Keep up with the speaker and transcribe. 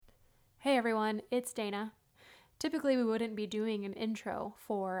everyone, it's Dana. Typically, we wouldn't be doing an intro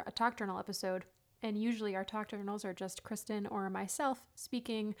for a Talk Journal episode, and usually our Talk Journals are just Kristen or myself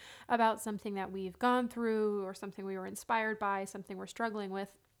speaking about something that we've gone through or something we were inspired by, something we're struggling with.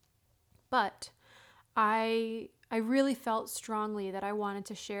 But I really felt strongly that I wanted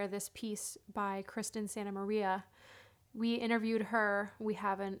to share this piece by Kristen Santa Maria. We interviewed her. We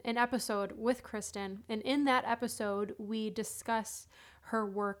have an episode with Kristen, and in that episode, we discuss her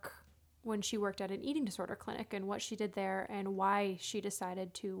work when she worked at an eating disorder clinic and what she did there and why she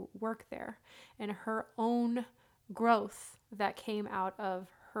decided to work there and her own growth that came out of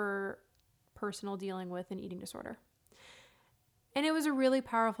her personal dealing with an eating disorder. And it was a really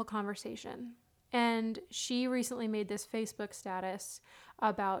powerful conversation. And she recently made this Facebook status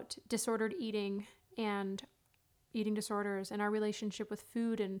about disordered eating and eating disorders and our relationship with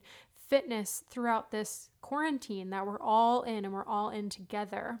food and fitness throughout this quarantine that we're all in and we're all in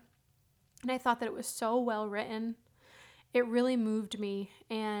together. And I thought that it was so well written. It really moved me.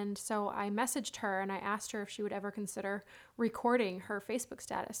 And so I messaged her and I asked her if she would ever consider recording her Facebook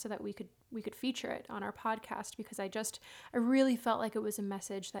status so that we could feature it on our podcast, because I really felt like it was a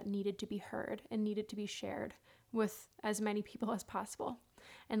message that needed to be heard and needed to be shared with as many people as possible.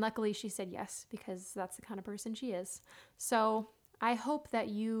 And luckily she said yes, because that's the kind of person she is. So I hope that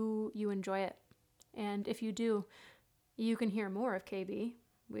you enjoy it. And if you do, you can hear more of KB.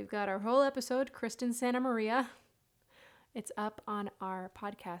 We've got our whole episode, Kristen Santa Maria. It's up on our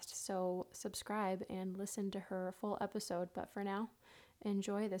podcast, so subscribe and listen to her full episode. But for now,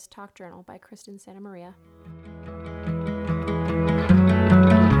 enjoy this Talk Journal by Kristen Santa Maria.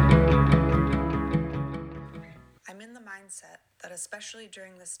 I'm in the mindset that especially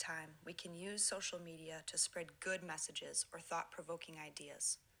during this time, we can use social media to spread good messages or thought-provoking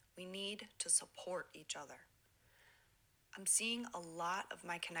ideas. We need to support each other. I'm seeing a lot of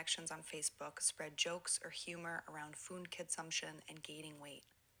my connections on Facebook spread jokes or humor around food consumption and gaining weight.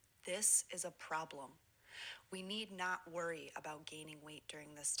 This is a problem. We need not worry about gaining weight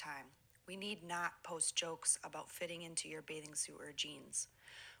during this time. We need not post jokes about fitting into your bathing suit or jeans.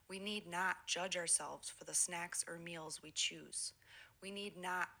 We need not judge ourselves for the snacks or meals we choose. We need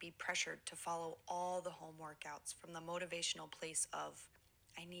not be pressured to follow all the home workouts from the motivational place of,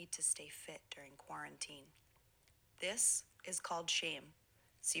 I need to stay fit during quarantine. This is called shame.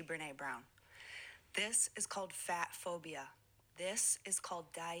 See Brene Brown. This is called fat phobia. This is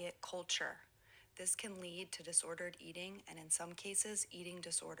called diet culture. This can lead to disordered eating and in some cases, eating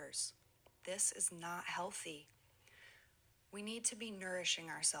disorders. This is not healthy. We need to be nourishing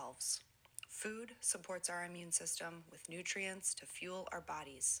ourselves. Food supports our immune system with nutrients to fuel our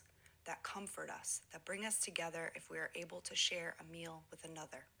bodies, that comfort us, that bring us together if we are able to share a meal with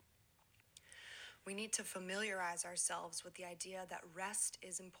another. We need to familiarize ourselves with the idea that rest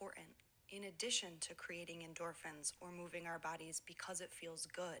is important, in addition to creating endorphins or moving our bodies because it feels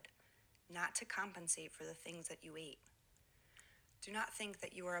good, not to compensate for the things that you ate. Do not think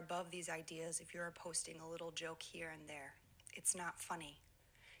that you are above these ideas if you are posting a little joke here and there. It's not funny.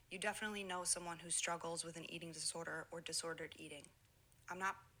 You definitely know someone who struggles with an eating disorder or disordered eating. I'm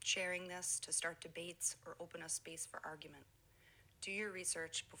not sharing this to start debates or open a space for argument. Do your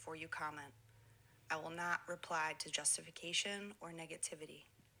research before you comment. I will not reply to justification or negativity.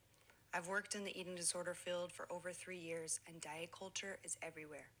 I've worked in the eating disorder field for over 3 years, and diet culture is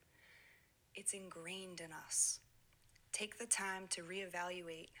everywhere. It's ingrained in us. Take the time to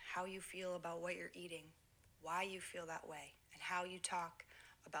reevaluate how you feel about what you're eating, why you feel that way, and how you talk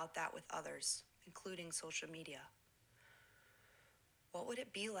about that with others, including social media. What would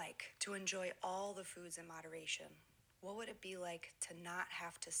it be like to enjoy all the foods in moderation? What would it be like to not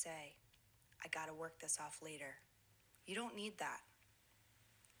have to say, I gotta work this off later? You don't need that.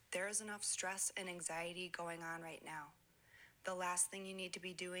 There is enough stress and anxiety going on right now. The last thing you need to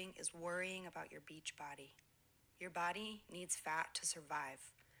be doing is worrying about your beach body. Your body needs fat to survive.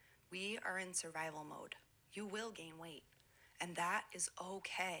 We are in survival mode. You will gain weight, and that is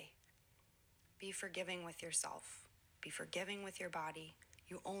okay. Be forgiving with yourself. Be forgiving with your body.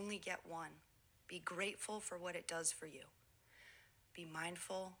 You only get one. Be grateful for what it does for you. Be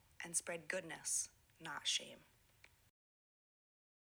mindful and spread goodness, not shame.